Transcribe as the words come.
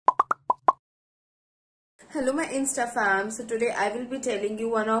Hello my Insta fam. So today I will be telling you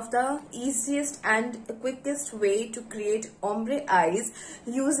one of the easiest and quickest way to create ombre eyes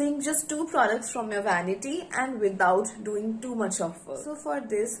using just two products from your vanity and without doing too much of work. So for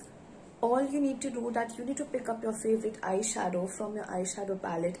this, all you need to do that you need to pick up your favorite eyeshadow from your eyeshadow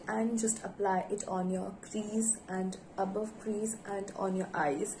palette and just apply it on your crease and above crease and on your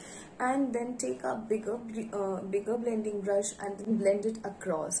eyes, and then take a bigger blending brush and then blend it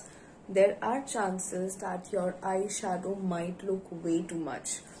across. There are chances that your eyeshadow might look way too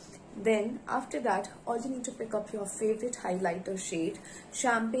much. Then after that, all you need to pick up your favorite highlighter shade.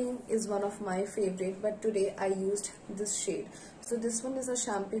 Champagne is one of my favorite, but today I used this shade. So this one is a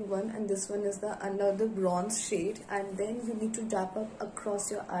champagne one and this one is the another bronze shade, and then you need to dab up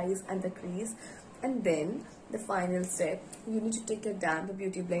across your eyes and the crease. And then the final step, you need to take your damp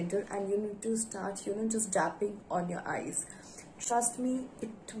beauty blender and you need to start just dabbing on your eyes. Trust me, it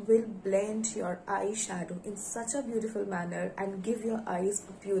will blend your eyeshadow in such a beautiful manner and give your eyes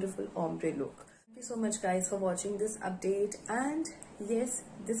a beautiful ombre look. Thank you so much guys for watching this update, and yes,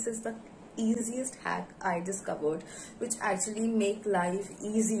 this is the easiest hack I discovered which actually make life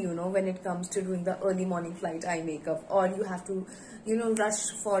easy when it comes to doing the early morning flight eye makeup, or you have to rush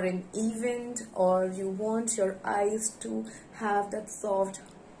for an event, or you want your eyes to have that soft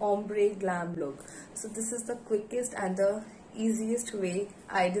ombre glam look. So this is the quickest and the easiest way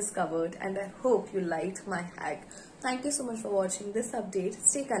I discovered, and I hope you liked my hack. Thank you so much for watching this update.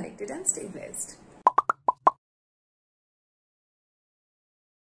 Stay connected and stay blessed.